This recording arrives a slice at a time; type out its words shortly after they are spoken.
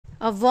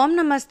A warm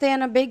namaste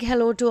and a big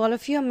hello to all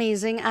of you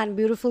amazing and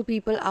beautiful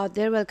people out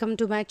there. Welcome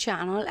to my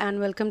channel and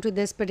welcome to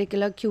this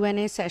particular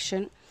Q&A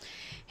session.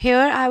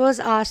 Here I was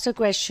asked a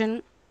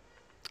question,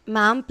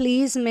 ma'am,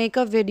 please make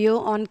a video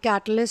on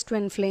catalyst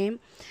twin flame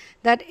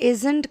that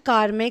isn't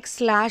karmic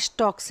 /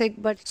 toxic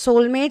but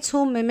soulmates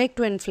who mimic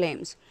twin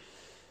flames.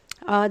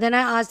 Then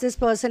I asked this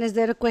person, is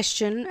there a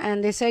question?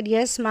 And they said,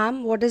 yes,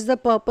 ma'am. What is the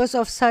purpose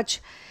of such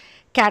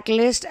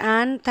catalyst?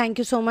 And thank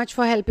you so much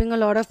for helping a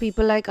lot of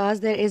people like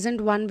us. There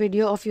isn't one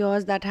video of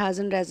yours that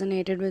hasn't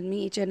resonated with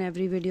me. Each and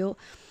every video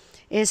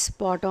is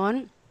spot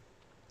on.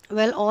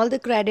 Well, all the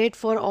credit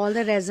for all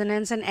the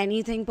resonance and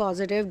anything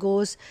positive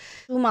goes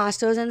to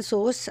Masters and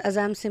Source, as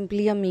I'm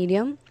simply a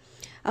medium.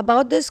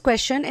 About this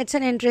question, it's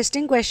an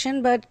interesting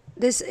question, but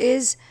this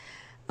is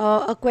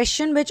a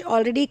question which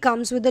already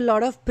comes with a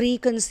lot of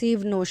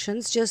preconceived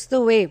notions, just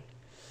the way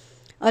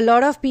a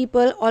lot of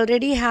people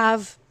already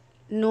have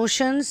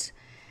notions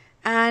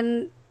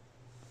and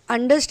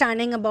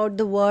understanding about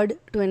the word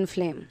twin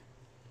flame.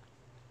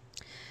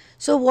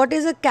 So what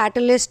is a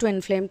catalyst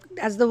twin flame?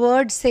 As the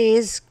word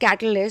says,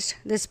 catalyst,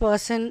 this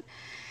person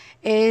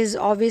is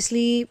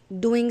obviously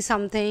doing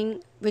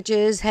something which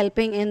is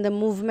helping in the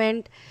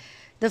movement,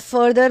 the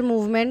further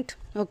movement,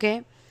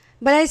 okay?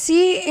 But I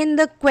see in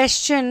the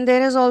question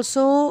there is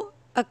also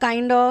a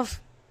kind of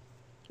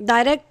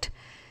direct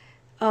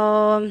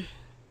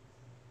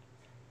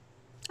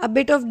a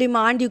bit of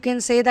demand. You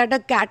can say that a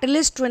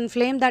catalyst twin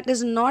flame that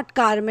is not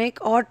karmic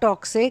or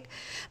toxic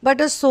but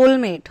a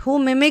soulmate who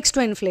mimics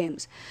twin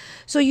flames.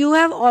 So you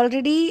have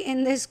already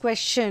in this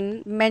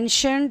question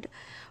mentioned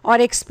or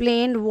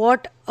explained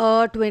what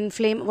a twin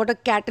flame, what a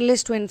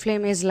catalyst twin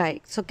flame is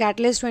like. So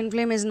catalyst twin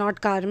flame is not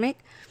karmic,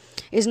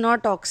 is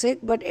not toxic,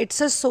 but it's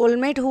a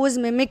soulmate who is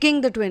mimicking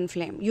the twin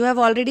flame. You have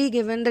already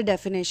given the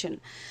definition.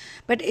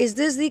 But is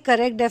this the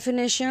correct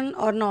definition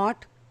or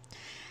not?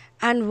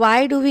 And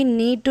why do we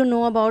need to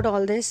know about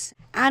all this?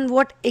 And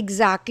what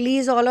exactly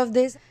is all of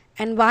this?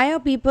 And why are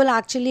people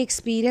actually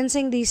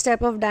experiencing these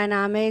type of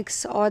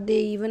dynamics, or they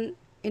even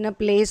in a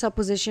place or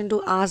position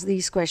to ask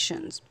these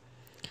questions?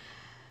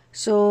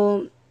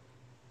 So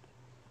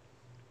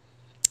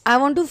I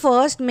want to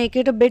first make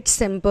it a bit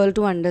simple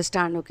to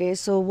understand, okay?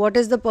 So what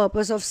is the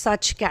purpose of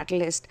such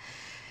catalyst?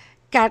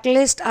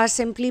 Catalysts are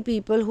simply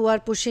people who are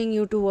pushing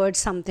you towards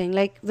something.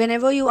 Like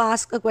whenever you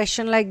ask a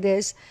question like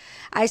this,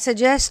 I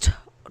suggest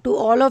to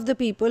all of the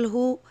people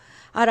who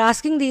are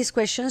asking these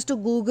questions to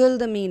Google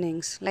the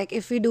meanings. Like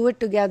if we do it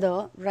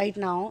together right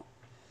now,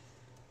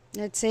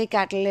 let's say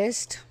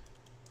catalyst,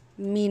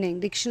 meaning,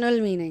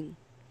 dictionary meaning.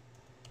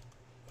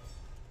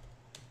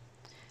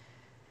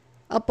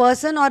 A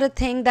person or a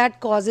thing that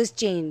causes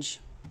change.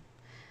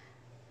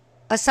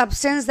 A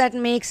substance that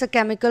makes a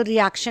chemical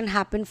reaction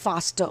happen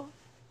faster.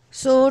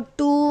 So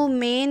two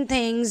main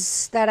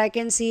things that I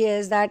can see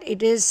is that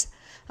it is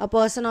a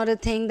person or a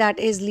thing that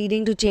is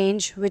leading to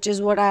change, which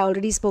is what I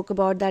already spoke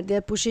about, that they're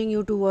pushing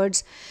you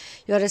towards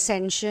your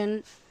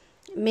ascension.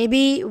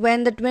 Maybe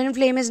when the twin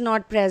flame is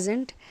not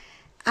present.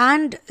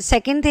 And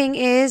second thing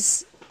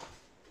is,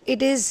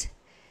 it is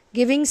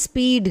giving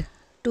speed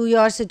to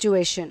your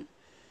situation.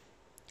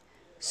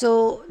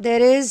 So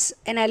there is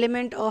an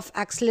element of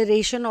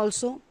acceleration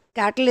also.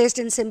 Catalyst,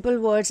 in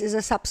simple words, is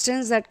a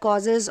substance that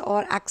causes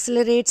or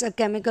accelerates a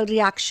chemical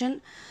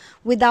reaction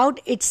without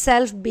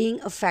itself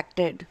being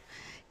affected.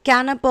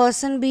 Can a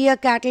person be a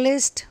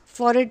catalyst?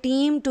 For a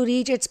team to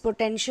reach its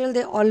potential,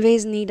 they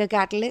always need a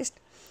catalyst.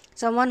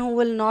 Someone who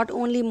will not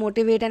only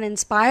motivate and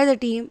inspire the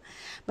team,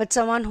 but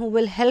someone who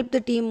will help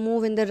the team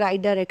move in the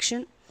right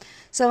direction.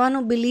 Someone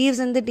who believes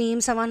in the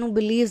team, someone who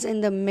believes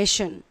in the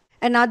mission.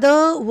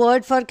 Another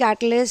word for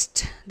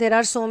catalyst, there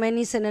are so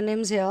many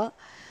synonyms here,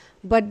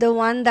 but the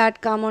one that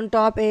come on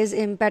top is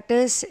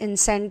impetus,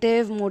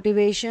 incentive,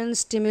 motivation,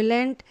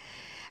 stimulant,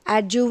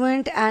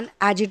 adjuvant and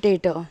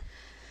agitator.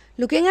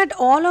 Looking at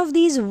all of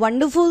these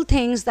wonderful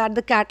things that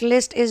the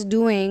catalyst is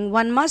doing,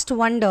 one must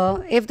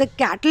wonder if the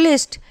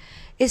catalyst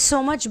is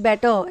so much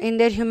better in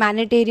their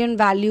humanitarian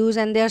values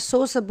and they are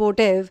so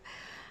supportive,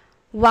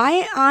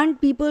 why aren't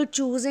people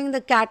choosing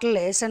the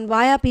catalyst, and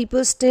why are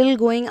people still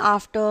going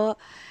after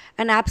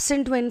an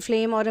absent twin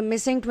flame or a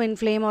missing twin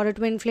flame or a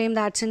twin flame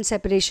that's in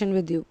separation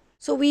with you?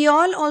 So we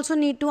all also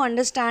need to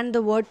understand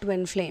the word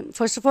twin flame.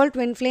 First of all,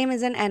 twin flame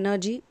is an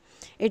energy.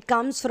 It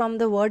comes from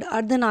the word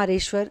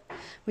Ardhanarishwar,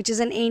 which is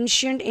an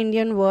ancient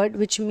Indian word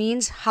which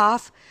means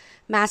half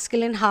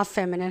masculine, half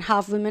feminine,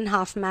 half woman,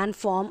 half man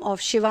form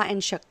of Shiva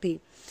and Shakti,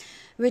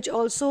 which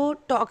also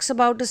talks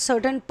about a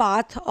certain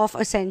path of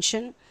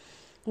ascension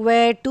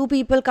where two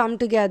people come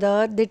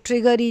together, they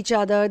trigger each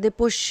other, they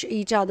push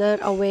each other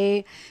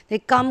away, they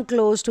come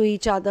close to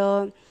each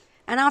other.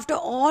 And after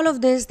all of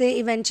this, they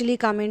eventually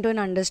come into an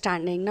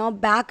understanding. Now,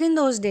 back in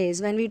those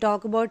days, when we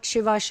talk about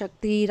Shiva,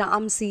 Shakti,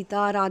 Ram,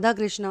 Sita, Radha,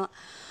 Krishna,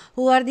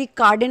 who are the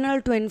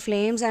cardinal twin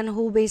flames and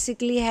who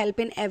basically help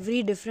in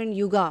every different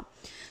yuga.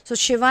 So,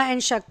 Shiva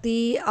and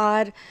Shakti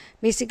are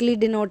basically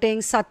denoting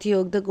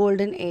Satyug, the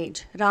golden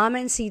age. Ram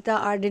and Sita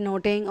are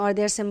denoting, or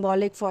they are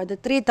symbolic for the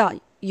Treta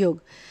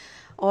Yuga.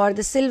 or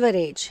the Silver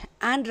Age,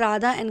 and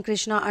Radha and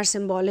Krishna are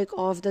symbolic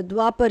of the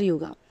Dwapar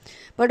Yuga.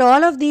 But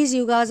all of these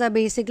yugas are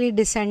basically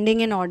descending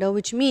in order,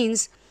 which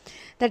means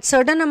that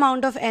certain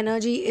amount of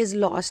energy is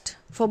lost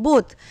for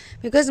both,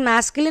 because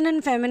masculine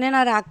and feminine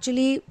are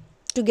actually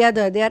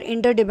together, they are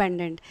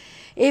interdependent.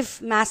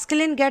 If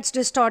masculine gets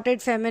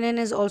distorted, feminine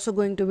is also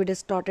going to be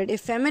distorted.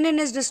 If feminine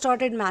is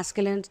distorted,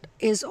 masculine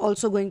is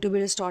also going to be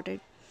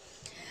distorted.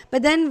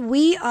 But then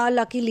we are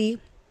literally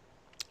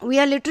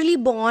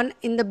born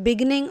in the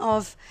beginning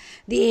of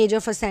the age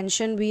of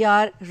ascension. We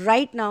are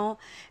right now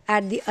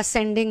at the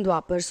ascending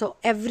Dwapar. So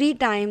every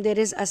time there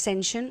is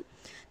ascension,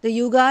 the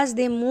yugas,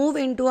 they move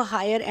into a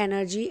higher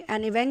energy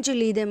and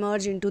eventually they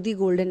merge into the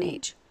golden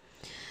age.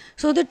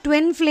 So the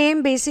twin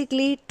flame,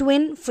 basically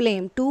twin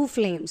flame, two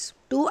flames,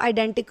 two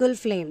identical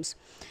flames,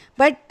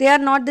 but they are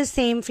not the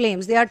same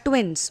flames, they are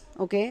twins.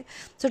 Okay,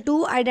 so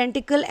two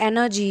identical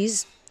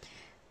energies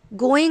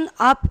going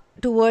up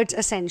towards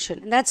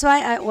ascension. That's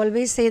why I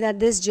always say that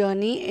this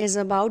journey is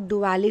about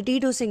duality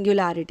to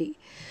singularity.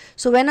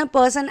 So when a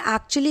person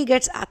actually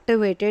gets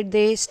activated,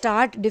 they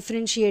start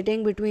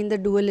differentiating between the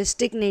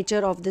dualistic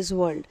nature of this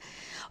world,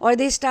 or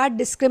they start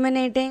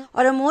discriminating,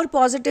 or a more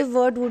positive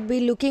word would be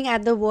looking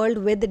at the world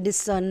with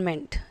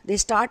discernment. They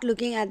start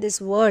looking at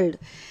this world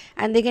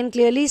and they can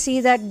clearly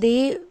see that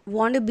they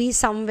want to be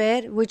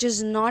somewhere which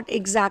is not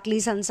exactly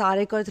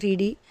sansaric or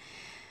 3D,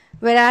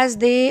 whereas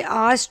they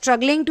are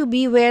struggling to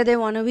be where they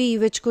want to be,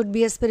 which could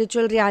be a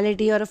spiritual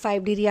reality or a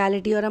 5D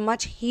reality or a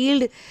much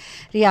healed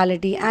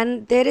reality.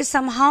 And there is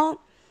somehow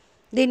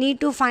they need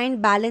to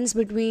find balance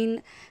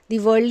between the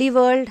worldly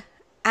world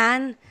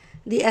and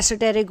the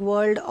esoteric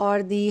world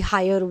or the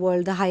higher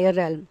world, the higher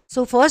realm.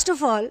 So first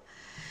of all,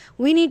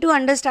 we need to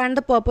understand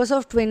the purpose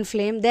of twin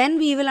flame. Then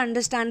we will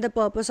understand the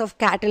purpose of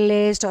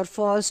catalyst or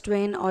false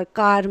twin or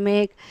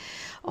karmic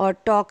or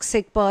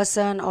toxic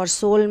person or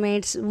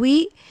soulmates.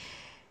 We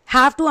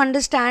have to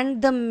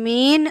understand the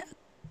main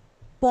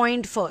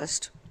point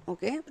first.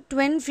 Okay,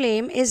 twin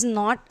flame is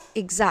not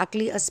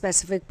exactly a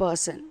specific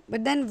person,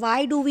 but then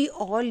why do we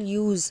all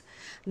use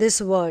this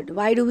word?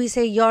 Why do we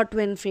say your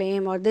twin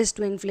flame or this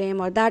twin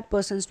flame or that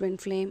person's twin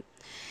flame?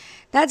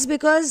 That's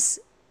because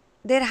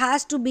there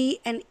has to be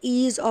an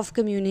ease of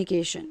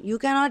communication. You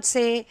cannot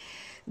say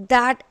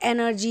that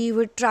energy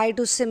would try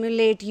to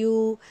simulate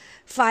you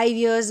 5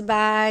 years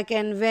back,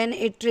 and when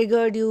it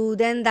triggered you,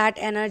 then that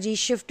energy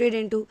shifted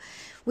into.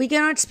 We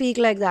cannot speak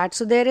like that.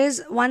 So there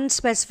is one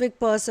specific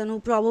person who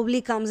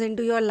probably comes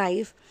into your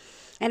life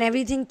and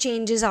everything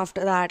changes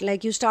after that.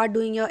 Like you start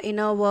doing your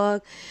inner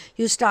work,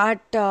 you start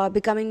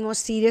becoming more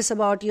serious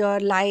about your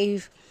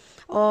life,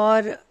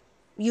 or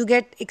you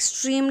get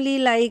extremely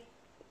like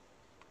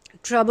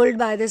troubled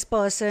by this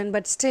person,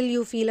 but still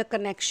you feel a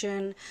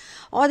connection,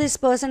 or this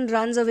person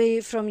runs away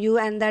from you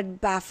and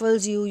that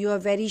baffles you. You are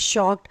very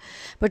shocked,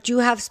 but you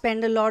have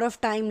spent a lot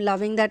of time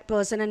loving that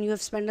person and you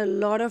have spent a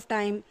lot of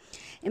time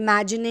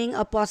imagining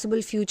a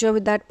possible future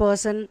with that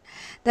person,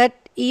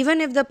 that even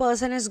if the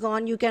person is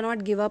gone, you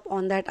cannot give up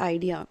on that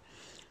idea.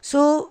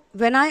 So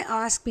when I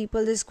ask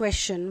people this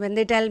question, when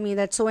they tell me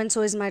that so and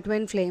so is my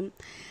twin flame,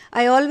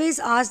 I always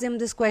ask them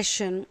this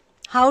question: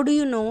 how do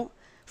you know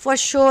for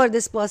sure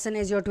this person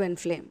is your twin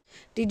flame?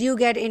 Did you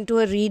get into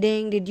a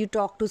reading? Did you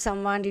talk to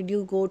someone? Did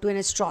you go to an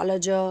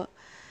astrologer?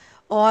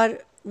 Or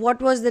what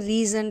was the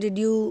reason? Did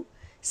you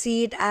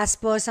see it as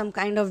per some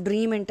kind of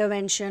dream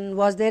intervention?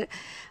 Was there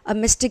a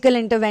mystical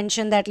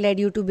intervention that led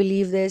you to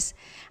believe this?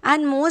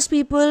 And most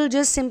people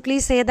just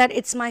simply say that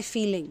it's my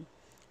feeling.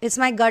 It's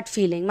my gut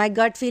feeling. My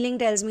gut feeling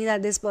tells me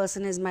that this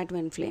person is my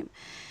twin flame.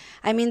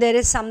 I mean, there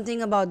is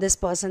something about this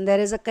person.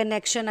 There is a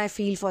connection I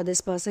feel for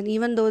this person,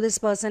 even though this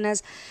person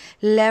has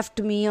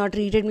left me or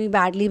treated me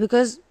badly,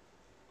 because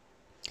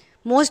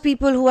most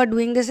people who are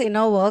doing this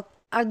inner work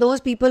are those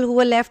people who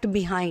were left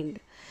behind.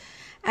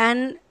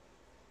 And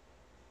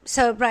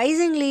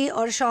surprisingly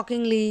or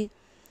shockingly,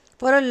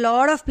 for a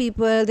lot of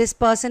people, this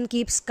person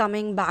keeps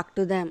coming back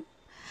to them,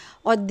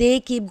 or they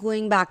keep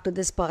going back to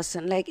this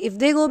person. Like if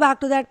they go back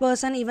to that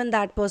person, even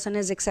that person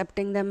is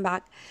accepting them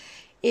back.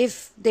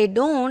 If they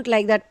don't,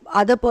 like that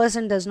other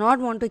person does not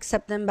want to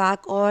accept them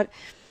back, or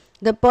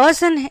the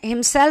person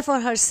himself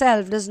or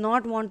herself does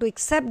not want to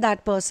accept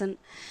that person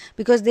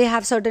because they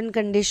have certain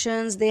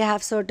conditions, they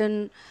have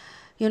certain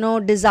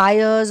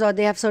desires, or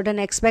they have certain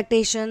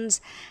expectations,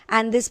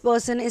 and this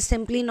person is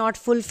simply not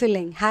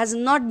fulfilling, has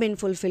not been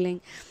fulfilling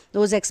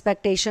those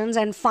expectations.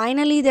 And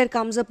finally there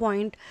comes a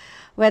point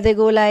where they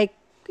go like,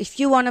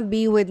 if you want to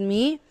be with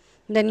me,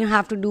 then you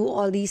have to do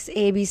all these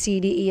A, B, C,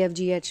 D, E, F,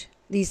 G, H,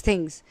 these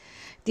things.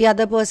 The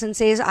other person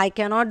says, I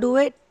cannot do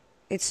it,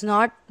 it's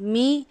not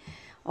me,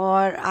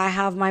 or I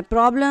have my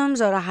problems,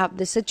 or I have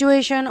this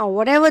situation, or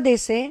whatever they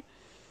say.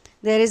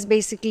 There is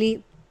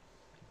basically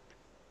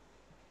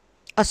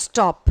a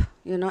stop,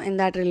 in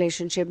that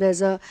relationship.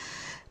 There's a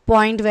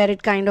point where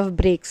it kind of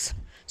breaks.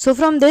 So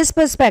from this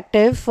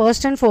perspective,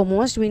 first and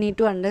foremost, we need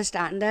to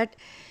understand that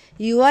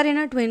you are in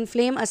a twin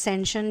flame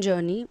ascension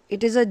journey.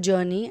 It is a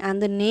journey,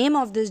 and the name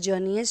of this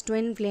journey is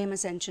Twin Flame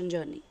Ascension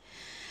Journey.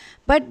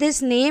 But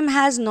this name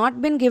has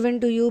not been given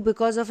to you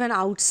because of an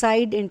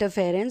outside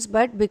interference,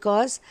 but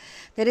because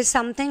there is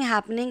something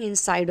happening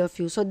inside of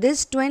you. So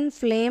this twin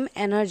flame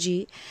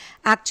energy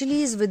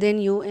actually is within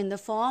you in the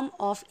form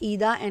of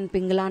Ida and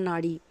Pingala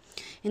Nadi,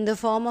 in the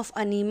form of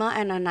Anima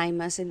and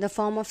Animus, in the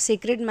form of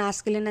sacred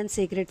masculine and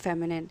sacred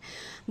feminine.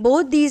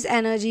 Both these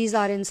energies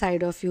are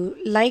inside of you,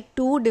 like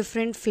two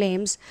different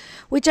flames,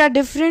 which are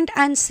different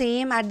and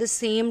same at the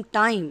same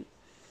time.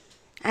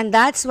 And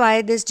that's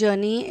why this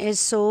journey is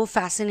so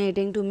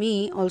fascinating to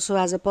me also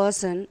as a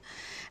person,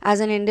 as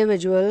an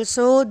individual.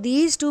 So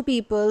these two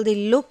people, they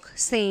look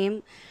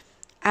same.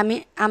 I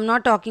mean, I'm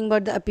not talking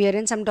about the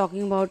appearance, I'm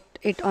talking about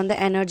it on the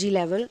energy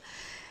level.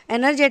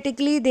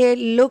 Energetically, they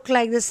look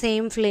like the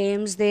same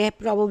flames. They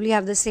probably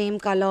have the same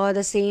color,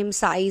 the same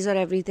size or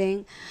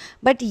everything.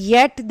 But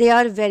yet they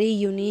are very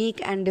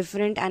unique and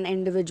different and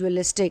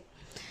individualistic.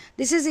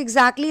 This is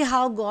exactly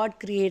how God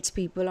creates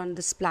people on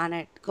this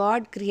planet.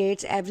 God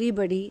creates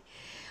everybody.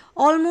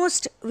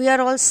 Almost we are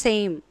all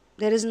same.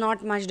 There is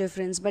not much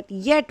difference, but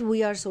yet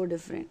we are so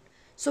different.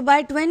 So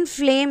by twin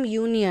flame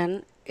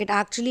union, it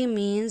actually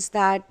means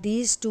that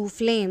these two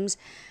flames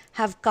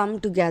have come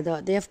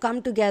together. They have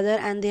come together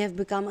and they have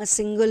become a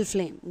single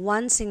flame,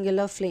 one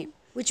singular flame.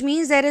 Which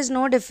means there is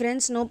no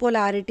difference, no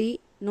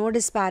polarity, no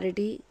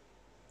disparity,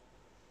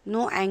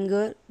 no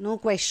anger, no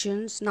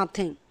questions,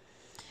 nothing.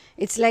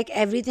 It's like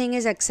everything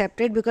is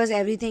accepted because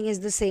everything is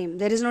the same.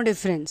 There is no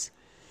difference.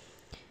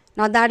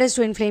 Now that is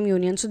twin flame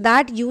union. So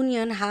that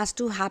union has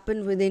to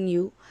happen within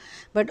you.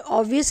 But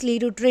obviously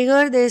to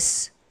trigger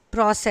this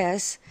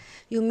process,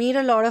 you meet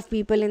a lot of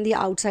people in the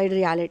outside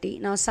reality.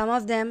 Now some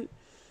of them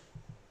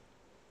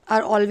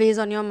are always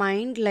on your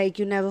mind, like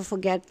you never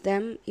forget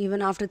them,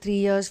 even after 3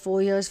 years,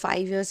 4 years,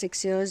 5 years,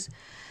 6 years.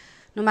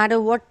 No matter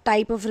what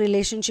type of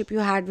relationship you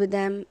had with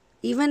them,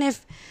 even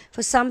if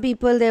for some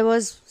people there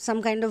was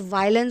some kind of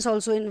violence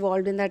also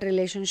involved in that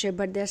relationship,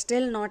 but they're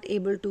still not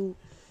able to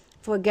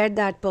forget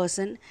that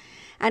person.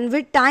 And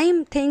with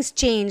time things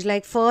change.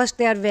 Like first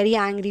they are very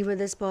angry with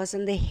this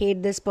person, they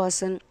hate this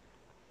person.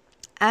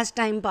 As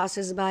time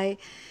passes by,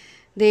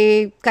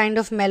 they kind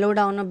of mellow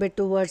down a bit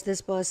towards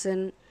this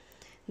person.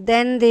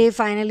 Then they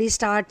finally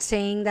start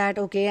saying that,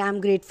 okay,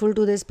 I'm grateful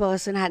to this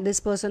person. Had this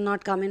person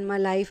not come in my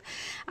life,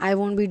 I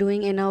won't be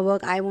doing inner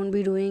work. I won't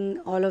be doing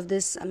all of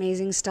this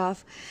amazing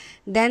stuff.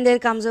 Then there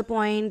comes a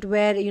point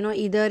where,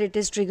 either it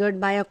is triggered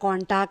by a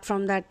contact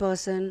from that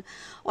person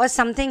or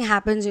something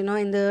happens,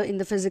 in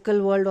the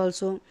physical world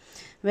also,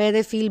 where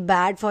they feel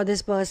bad for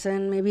this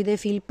person. Maybe they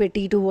feel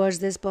pity towards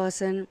this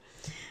person.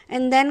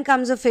 And then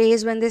comes a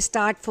phase when they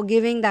start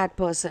forgiving that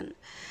person.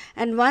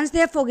 And once they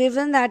have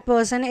forgiven that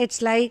person,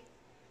 it's like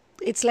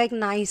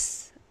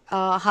nice,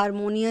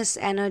 harmonious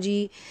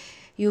energy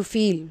you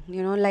feel,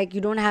 like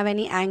you don't have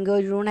any anger,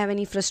 you don't have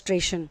any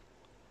frustration.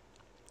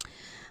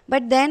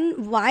 But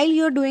then while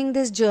you're doing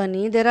this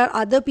journey, there are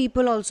other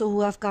people also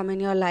who have come in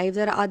your life.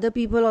 There are other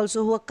people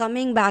also who are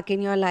coming back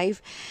in your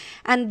life.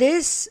 And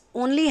this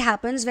only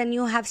happens when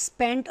you have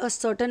spent a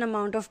certain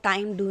amount of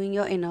time doing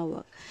your inner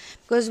work.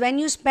 Because when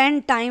you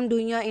spend time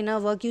doing your inner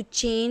work, you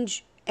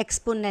change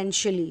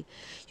exponentially,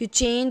 you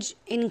change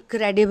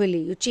incredibly,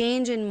 you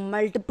change in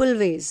multiple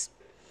ways.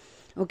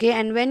 Okay,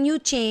 and when you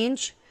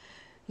change,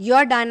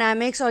 your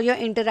dynamics or your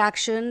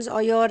interactions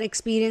or your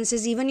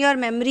experiences, even your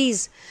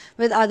memories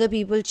with other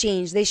people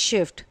change, they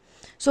shift.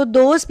 So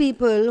those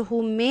people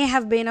who may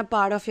have been a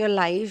part of your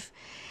life,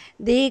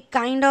 they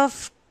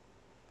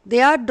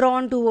are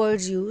drawn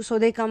towards you, so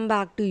they come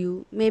back to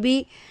you.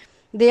 Maybe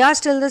they are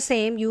still the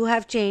same, you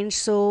have changed,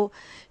 so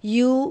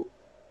you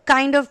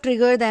kind of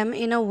trigger them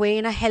in a way,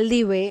 in a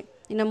healthy way,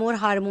 in a more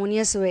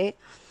harmonious way.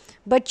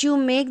 But you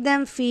make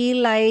them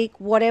feel like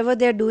whatever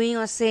they're doing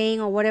or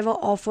saying or whatever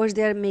offers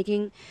they're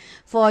making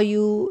for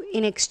you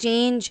in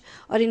exchange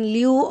or in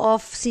lieu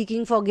of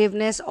seeking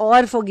forgiveness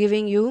or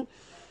forgiving you,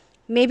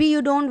 maybe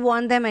you don't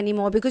want them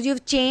anymore because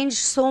you've changed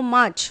so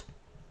much.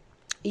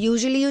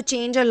 Usually you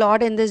change a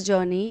lot in this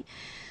journey.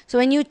 So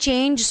when you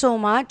change so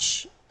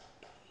much,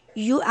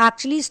 you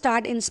actually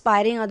start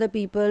inspiring other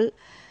people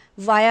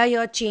via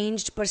your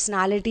changed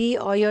personality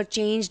or your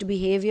changed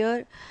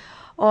behavior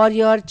or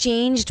your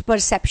changed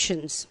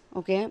perceptions.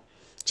 Okay,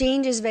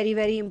 change is very,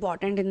 very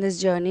important in this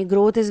journey.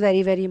 Growth is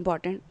very, very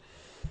important.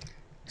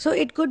 So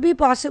it could be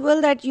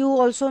possible that you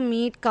also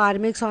meet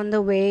karmics on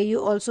the way.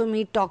 You also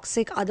meet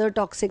other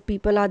toxic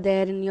people are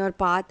there in your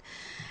path.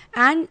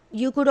 And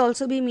you could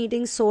also be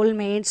meeting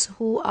soulmates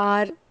who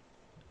are,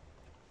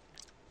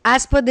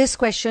 as per this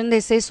question, they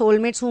say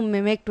soulmates who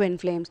mimic twin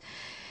flames.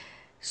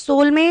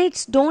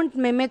 Soulmates don't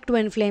mimic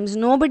twin flames.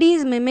 Nobody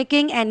is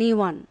mimicking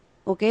anyone.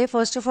 Okay,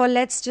 first of all,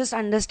 let's just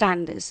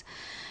understand this.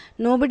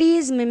 Nobody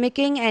is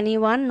mimicking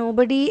anyone.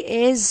 Nobody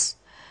is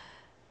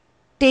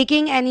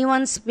taking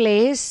anyone's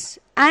place.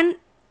 And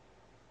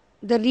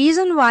the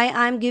reason why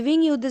I'm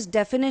giving you this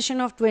definition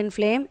of twin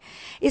flame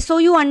is so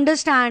you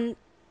understand.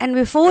 And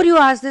before you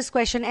ask this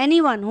question,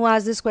 anyone who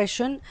asks this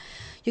question,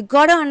 you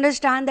got to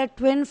understand that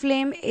twin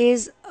flame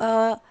is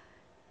a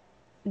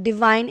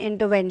divine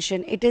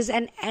intervention. It is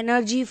an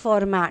energy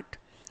format.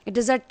 It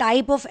is a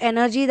type of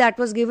energy that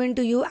was given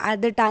to you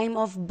at the time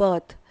of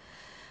birth.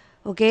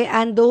 Okay,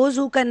 and those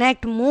who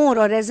connect more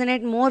or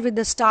resonate more with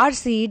the star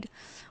seed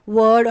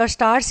word or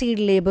star seed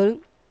label,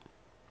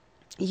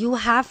 you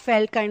have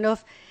felt kind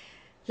of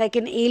like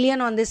an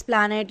alien on this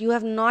planet. You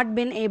have not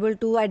been able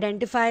to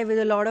identify with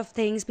a lot of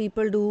things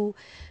people do.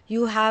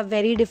 You have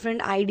very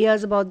different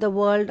ideas about the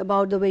world,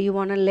 about the way you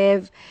want to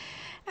live.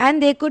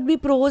 And there could be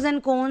pros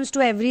and cons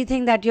to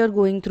everything that you're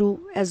going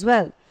through as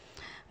well.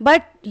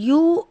 But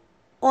you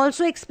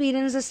also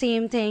experience the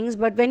same things.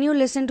 But when you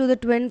listen to the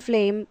twin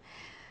flame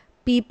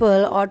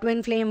people or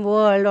twin flame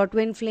world or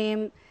twin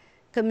flame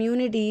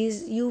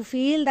communities, you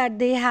feel that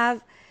they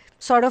have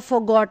sort of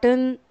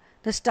forgotten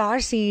the star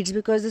seeds,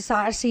 because the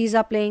star seeds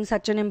are playing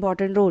such an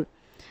important role.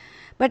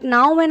 But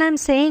now when I'm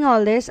saying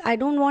all this, I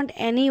don't want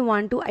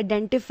anyone to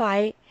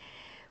identify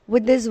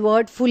with this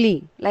word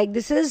fully. Like,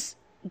 this is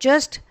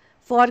just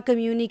for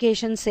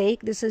communication's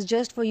sake. This is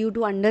just for you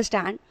to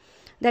understand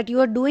that you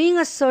are doing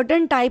a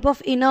certain type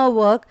of inner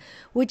work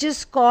which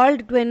is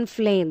called twin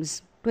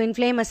flames, twin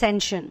flame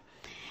ascension.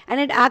 And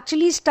it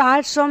actually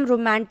starts from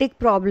romantic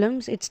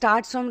problems. It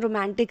starts from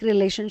romantic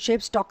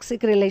relationships,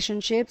 toxic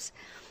relationships,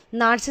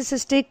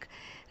 narcissistic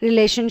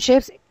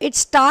relationships. It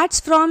starts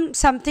from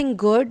something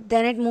good,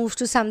 then it moves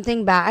to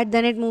something bad,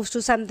 then it moves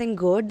to something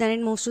good, then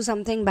it moves to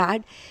something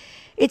bad.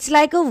 It's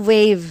like a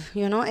wave,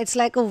 it's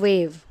like a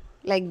wave,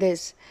 like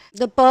this.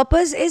 The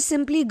purpose is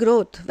simply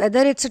growth,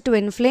 whether it's a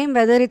twin flame,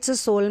 whether it's a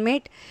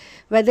soulmate,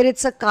 whether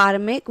it's a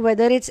karmic,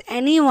 whether it's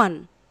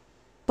anyone.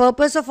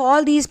 Purpose of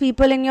all these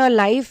people in your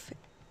life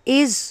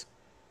is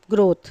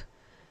growth,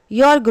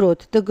 your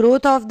growth, the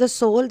growth of the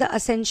soul, the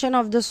ascension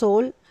of the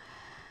soul,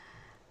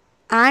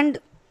 and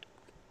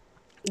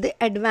the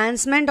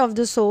advancement of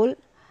the soul,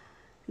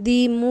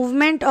 the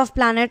movement of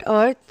planet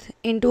Earth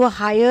into a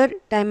higher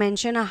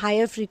dimension, a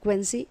higher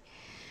frequency.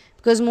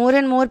 Because more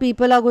and more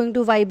people are going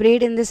to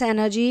vibrate in this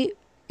energy.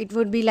 It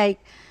would be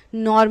like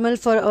normal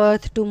for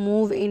Earth to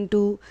move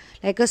into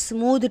like a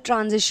smooth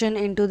transition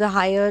into the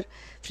higher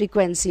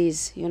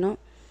frequencies,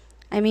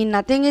 I mean,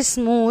 nothing is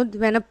smooth.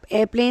 When an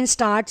airplane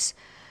starts,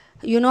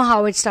 you know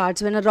how it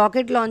starts. When a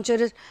rocket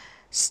launcher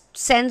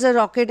sends a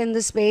rocket in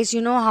the space,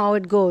 you know how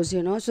it goes,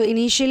 So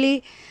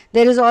initially,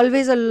 there is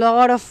always a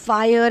lot of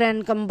fire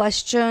and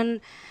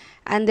combustion,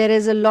 and there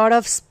is a lot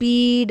of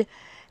speed,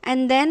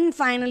 and then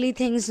finally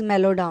things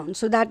mellow down.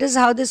 So that is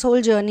how this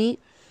whole journey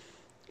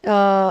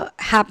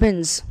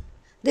happens.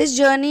 This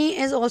journey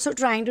is also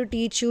trying to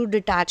teach you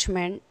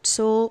detachment.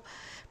 So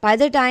by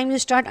the time you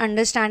start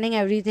understanding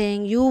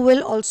everything, you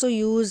will also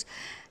use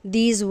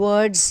these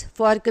words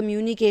for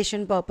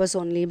communication purpose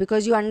only,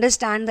 because you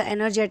understand the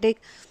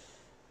energetic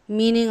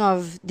meaning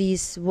of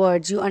these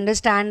words. You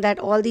understand that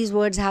all these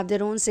words have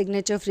their own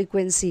signature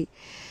frequency.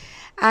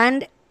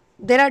 And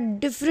there are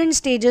different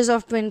stages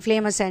of twin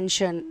flame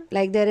ascension.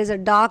 Like, there is a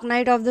dark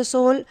night of the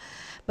soul,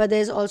 but there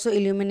is also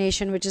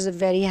illumination, which is a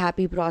very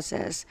happy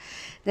process.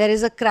 There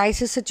is a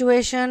crisis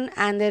situation,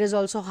 and there is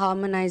also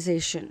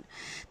harmonization.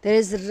 There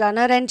is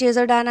runner and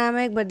chaser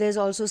dynamic, but there is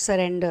also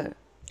surrender.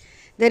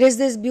 There is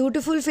this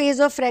beautiful phase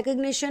of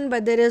recognition,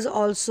 but there is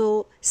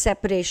also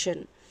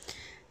separation.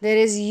 There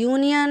is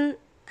union,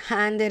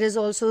 and there is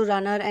also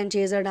runner and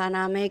chaser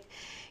dynamic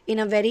in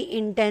a very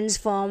intense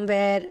form,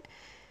 where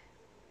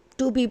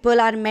two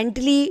people are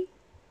mentally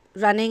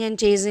running and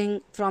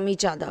chasing from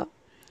each other.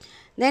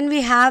 Then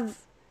we have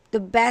the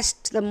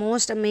best, the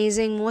most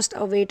amazing, most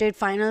awaited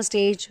final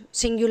stage,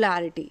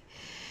 singularity.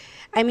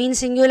 I mean,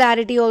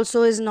 singularity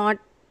also is not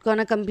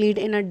gonna complete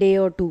in a day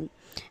or two.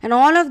 And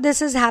all of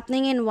this is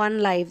happening in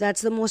one life.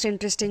 That's the most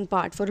interesting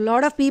part. For a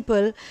lot of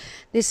people,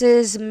 this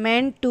is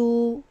meant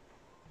to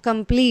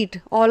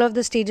complete. All of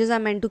the stages are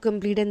meant to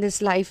complete in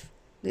this life,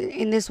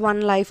 in this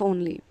one life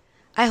only.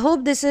 I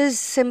hope this is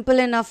simple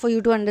enough for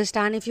you to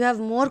understand. If you have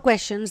more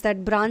questions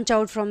that branch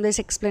out from this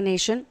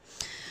explanation,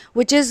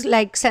 which is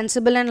like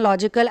sensible and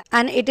logical,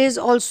 and it is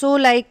also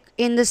like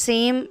in the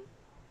same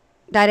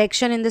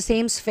direction, in the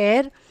same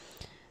sphere,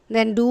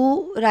 then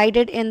do write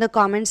it in the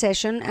comment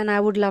section, and I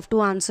would love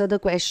to answer the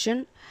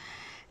question.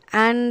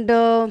 And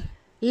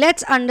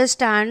let's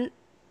understand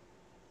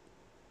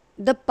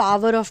the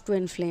power of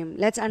twin flame.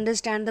 Let's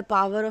understand the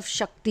power of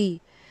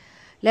Shakti.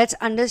 Let's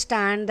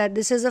understand that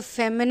this is a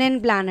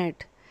feminine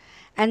planet,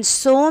 and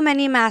so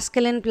many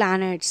masculine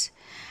planets,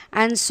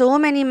 and so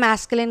many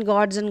masculine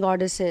gods and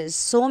goddesses,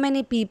 so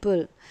many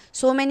people,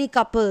 so many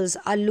couples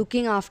are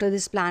looking after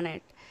this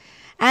planet.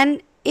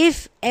 And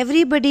if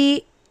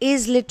everybody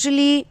is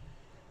literally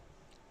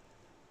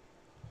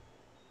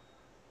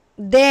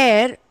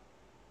there,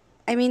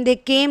 I mean, they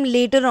came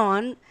later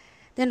on,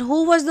 then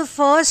who was the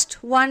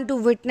first one to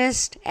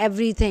witness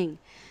everything?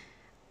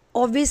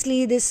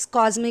 Obviously, this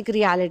cosmic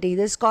reality.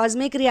 This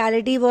cosmic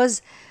reality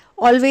was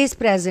always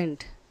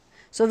present.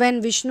 So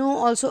when Vishnu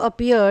also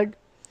appeared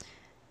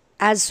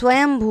as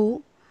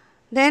Swayambhu,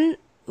 then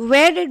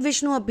where did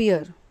Vishnu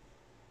appear?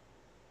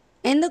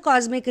 In the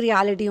cosmic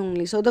reality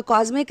only. So the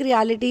cosmic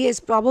reality is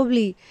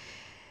probably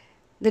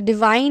the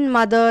Divine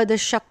Mother, the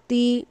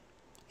Shakti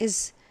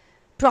is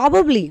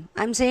Probably,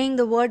 I'm saying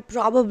the word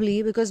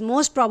probably because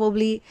most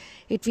probably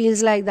it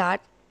feels like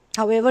that.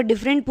 However,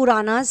 different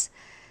Puranas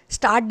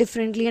start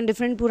differently and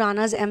different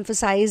Puranas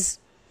emphasize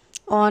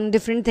on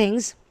different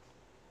things.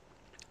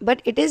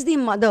 But it is the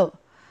mother,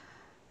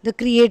 the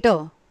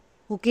creator,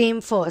 who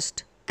came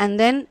first, and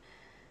then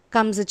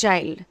comes the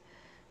child.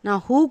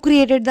 Now, who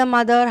created the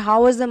mother?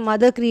 How was the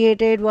mother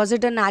created? Was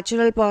it a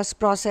natural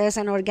process,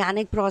 an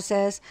organic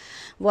process?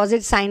 Was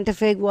it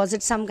scientific? Was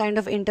it some kind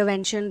of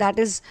intervention? That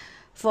is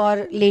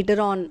for later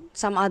on,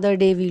 some other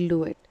day we'll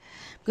do it.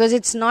 Because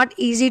it's not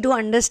easy to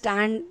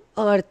understand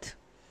Earth.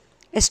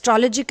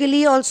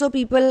 Astrologically also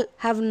people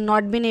have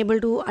not been able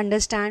to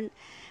understand,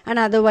 and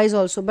otherwise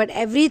also. But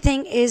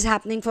everything is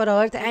happening for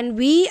Earth, and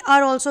we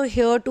are also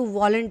here to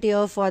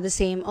volunteer for the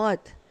same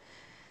Earth.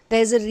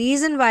 There's a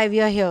reason why we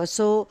are here.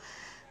 So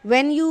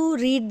when you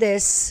read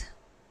this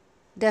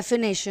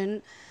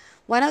definition,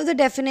 one of the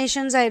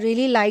definitions I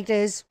really liked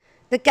is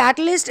the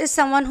catalyst is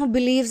someone who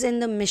believes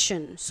in the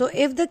mission. So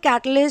if the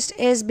catalyst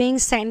is being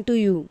sent to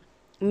you,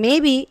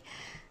 maybe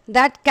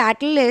that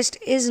catalyst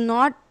is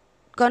not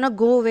gonna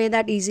go away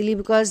that easily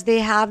because they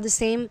have the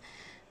same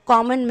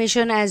common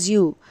mission as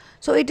you.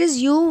 So it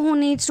is you who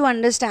needs to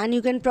understand.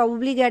 You can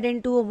probably get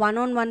into a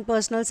one-on-one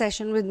personal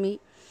session with me.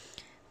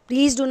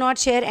 Please do not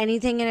share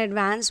anything in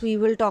advance. We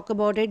will talk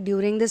about it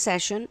during the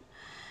session.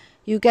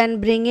 You can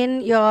bring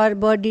in your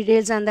birth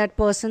details and that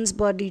person's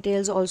birth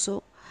details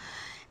also.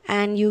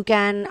 And you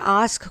can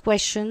ask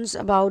questions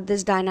about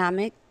this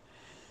dynamic.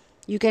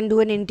 You can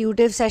do an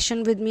intuitive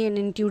session with me, an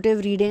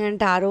intuitive reading and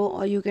tarot,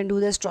 or you can do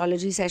the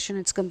astrology session.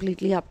 It's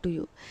completely up to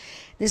you.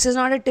 This is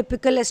not a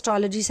typical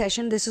astrology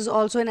session. This is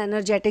also an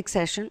energetic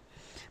session.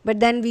 But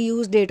then we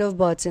use date of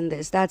births in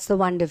this. That's the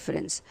one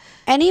difference.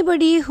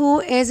 Anybody who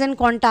is in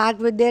contact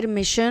with their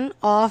mission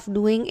of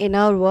doing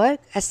inner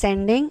work,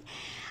 ascending,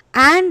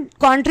 and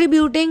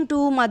contributing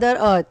to Mother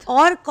Earth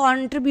or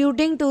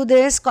contributing to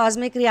this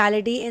cosmic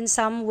reality in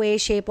some way,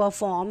 shape or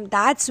form,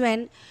 that's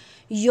when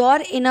your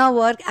inner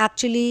work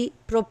actually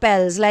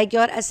propels, like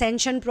your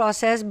ascension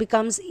process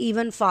becomes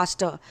even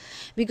faster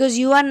because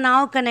you are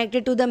now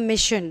connected to the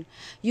mission.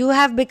 You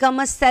have become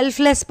a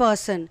selfless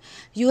person.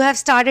 You have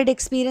started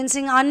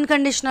experiencing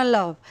unconditional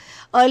love.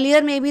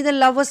 Earlier maybe the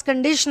love was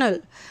conditional.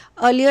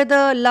 Earlier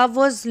the love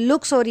was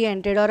looks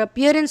oriented or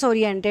appearance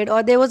oriented,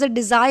 or there was a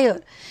desire.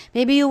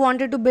 Maybe you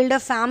wanted to build a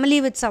family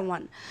with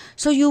someone.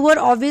 So you were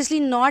obviously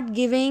not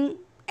giving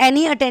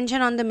any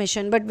attention on the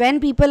mission. But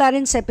when people are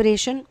in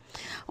separation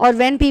or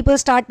when people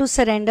start to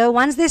surrender,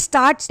 once they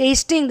start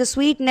tasting the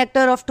sweet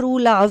nectar of true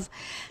love,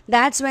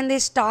 that's when they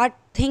start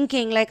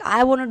thinking like,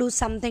 I want to do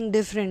something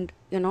different,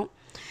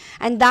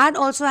 and that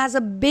also has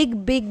a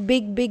big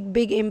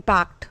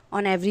impact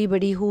on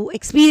everybody who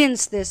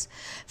experience this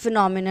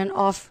phenomenon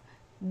of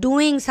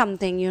doing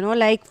something,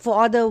 like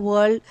for the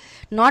world,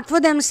 not for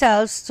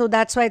themselves. So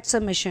that's why it's a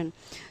mission.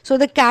 So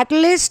the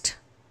catalyst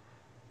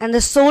and the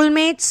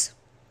soulmates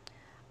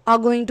are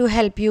going to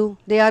help you.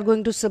 They are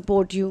going to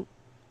support you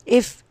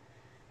if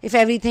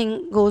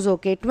everything goes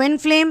okay. Twin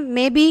flame,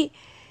 maybe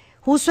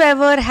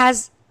whosoever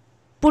has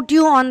put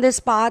you on this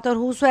path or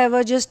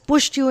whosoever just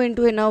pushed you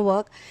into inner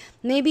work,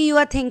 maybe you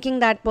are thinking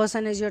that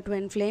person is your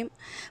twin flame.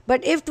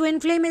 But if twin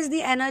flame is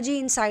the energy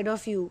inside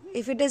of you,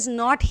 if it is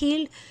not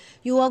healed,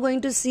 you are going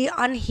to see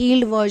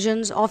unhealed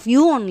versions of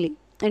you only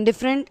in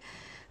different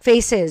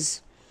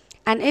faces.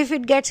 And if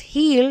it gets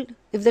healed,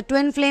 if the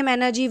twin flame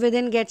energy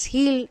within gets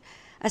healed,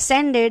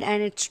 ascended,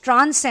 and it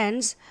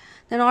transcends,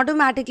 then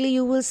automatically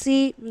you will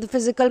see the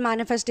physical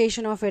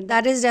manifestation of it.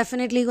 That is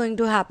definitely going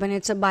to happen.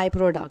 It's a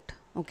byproduct.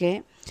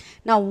 Okay.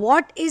 Now,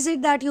 what is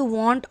it that you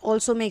want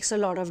also makes a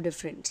lot of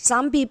difference.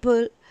 Some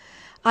people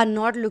are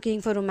not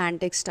looking for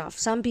romantic stuff.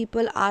 Some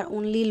people are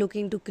only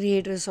looking to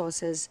create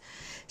resources.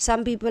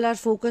 Some people are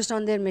focused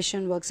on their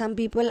mission work. Some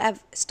people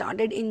have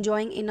started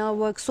enjoying inner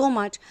work so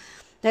much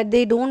that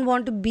they don't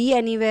want to be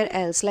anywhere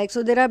else.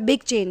 So there are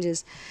big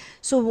changes.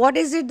 So what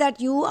is it that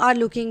you are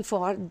looking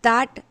for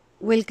that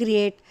will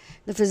create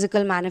the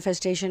physical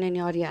manifestation in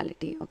your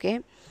reality? Okay.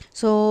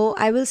 So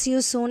I will see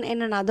you soon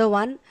in another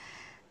one,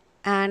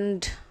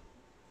 and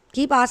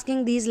keep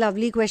asking these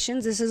lovely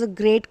questions. This is a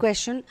great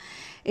question.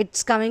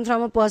 It's coming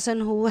from a person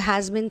who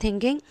has been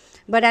thinking,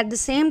 but at the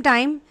same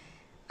time,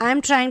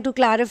 I'm trying to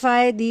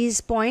clarify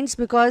these points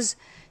because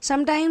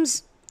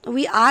sometimes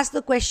we ask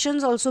the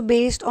questions also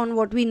based on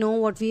what we know,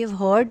 what we have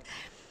heard,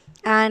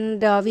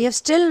 and we have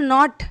still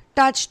not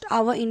touched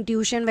our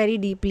intuition very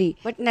deeply.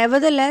 But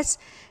nevertheless,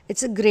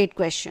 it's a great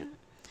question.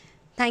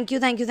 Thank you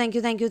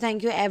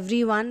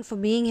everyone for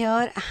being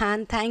here,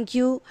 and thank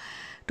you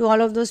to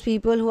all of those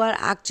people who are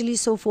actually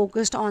so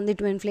focused on the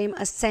Twin Flame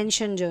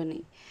Ascension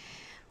journey.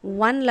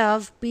 One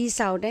love, peace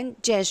out,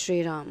 and Jai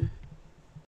Shri Ram.